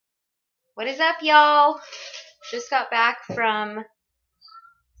What is up, y'all? Just got back from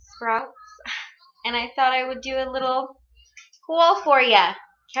Sprouts, and I thought I would do a little haul for ya.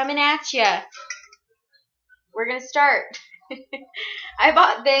 Coming at ya. We're gonna start. I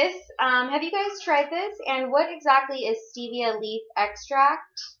bought this. Have you guys tried this? And what exactly is stevia leaf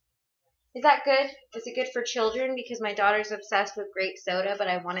extract? Is that good? Is it good for children? Because my daughter's obsessed with grape soda, but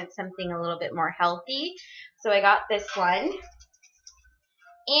I wanted something a little bit more healthy. So I got this one.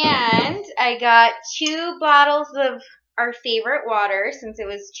 And I got 2 bottles of our favorite water since it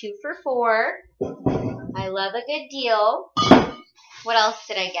was 2 for $4. I love a good deal. What else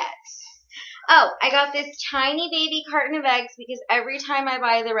did I get? Oh, I got this tiny baby carton of eggs because every time I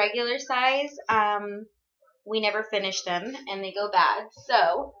buy the regular size, we never finish them and they go bad.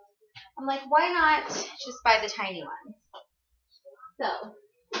 So I'm like, why not just buy the tiny ones? So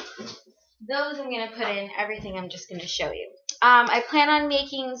those I'm going to put in everything I'm just going to show you. I plan on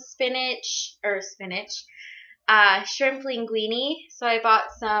making shrimp linguine. So I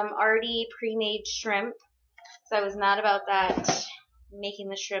bought some already pre-made shrimp. So I was not about that, making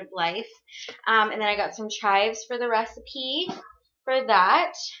the shrimp life. And then I got some chives for the recipe for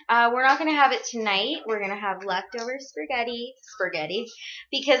that. We're not going to have it tonight. We're going to have leftover spaghetti,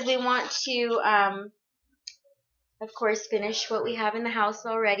 because we want to, of course, finish what we have in the house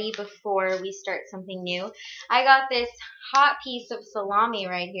already before we start something new. I got this hot piece of salami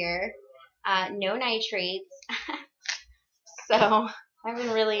right here. No nitrates. So I've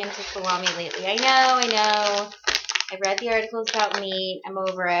been really into salami lately. I know. I've read the articles about meat. I'm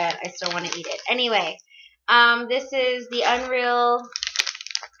over it. I still want to eat it. Anyway, this is the Unreal,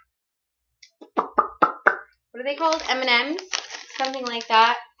 what are they called? M&Ms? Something like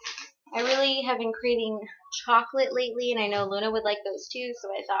that. I really have been craving chocolate lately, and I know Luna would like those too, so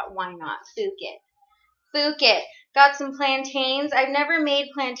I thought, why not? Fook it. Got some plantains. I've never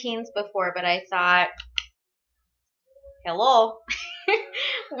made plantains before, but I thought, hello,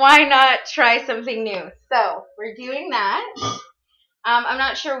 why not try something new? So we're doing that. I'm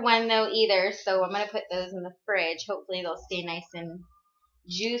not sure when though either, so I'm going to put those in the fridge. Hopefully they'll stay nice and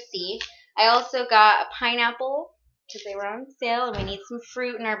juicy. I also got a pineapple because they were on sale and we need some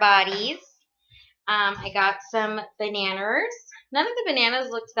fruit in our bodies. I got some bananas. None of the bananas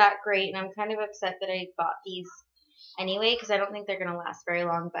looked that great, and I'm kind of upset that I bought these anyway because I don't think they're going to last very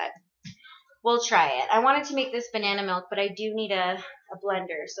long, but we'll try it. I wanted to make this banana milk, but I do need a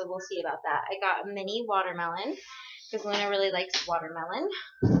blender, so we'll see about that. I got a mini watermelon because Luna really likes watermelon.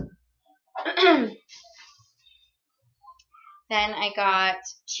 Then I got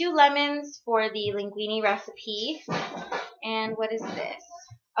 2 lemons for the linguine recipe. And what is this?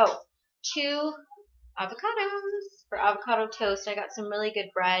 Oh, 2 avocados for avocado toast. I got some really good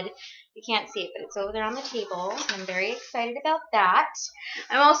bread. You can't see it, but it's over there on the table. I'm very excited about that.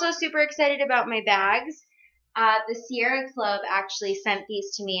 I'm also super excited about my bags. The Sierra Club actually sent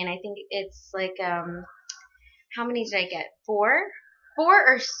these to me, and I think it's like, how many did I get? 4?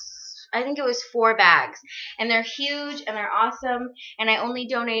 I think it was 4 bags, and they're huge and they're awesome, and I only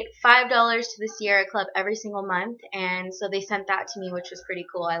donate $5 to the Sierra Club every single month, and so they sent that to me, which was pretty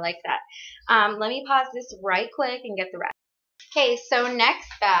cool. I like that. Let me pause this right quick and get the rest. Okay, so next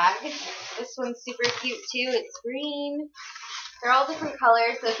bag. This one's super cute too. It's green. They're all different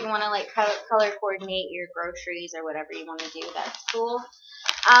colors, so if you want to like color coordinate your groceries or whatever you want to do, that's cool.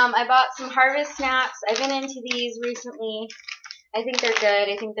 I bought some Harvest Snaps. I've been into these recently. I think they're good.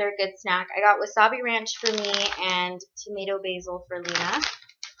 I think they're a good snack. I got wasabi ranch for me and tomato basil for Luna.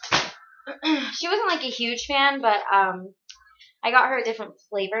 She wasn't like a huge fan, but I got her a different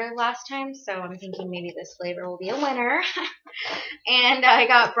flavor last time, so I'm thinking maybe this flavor will be a winner. And I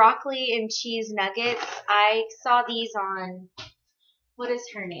got broccoli and cheese nuggets. I saw these on, what is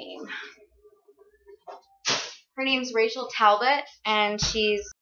her name? Her name's Rachel Talbot, and she's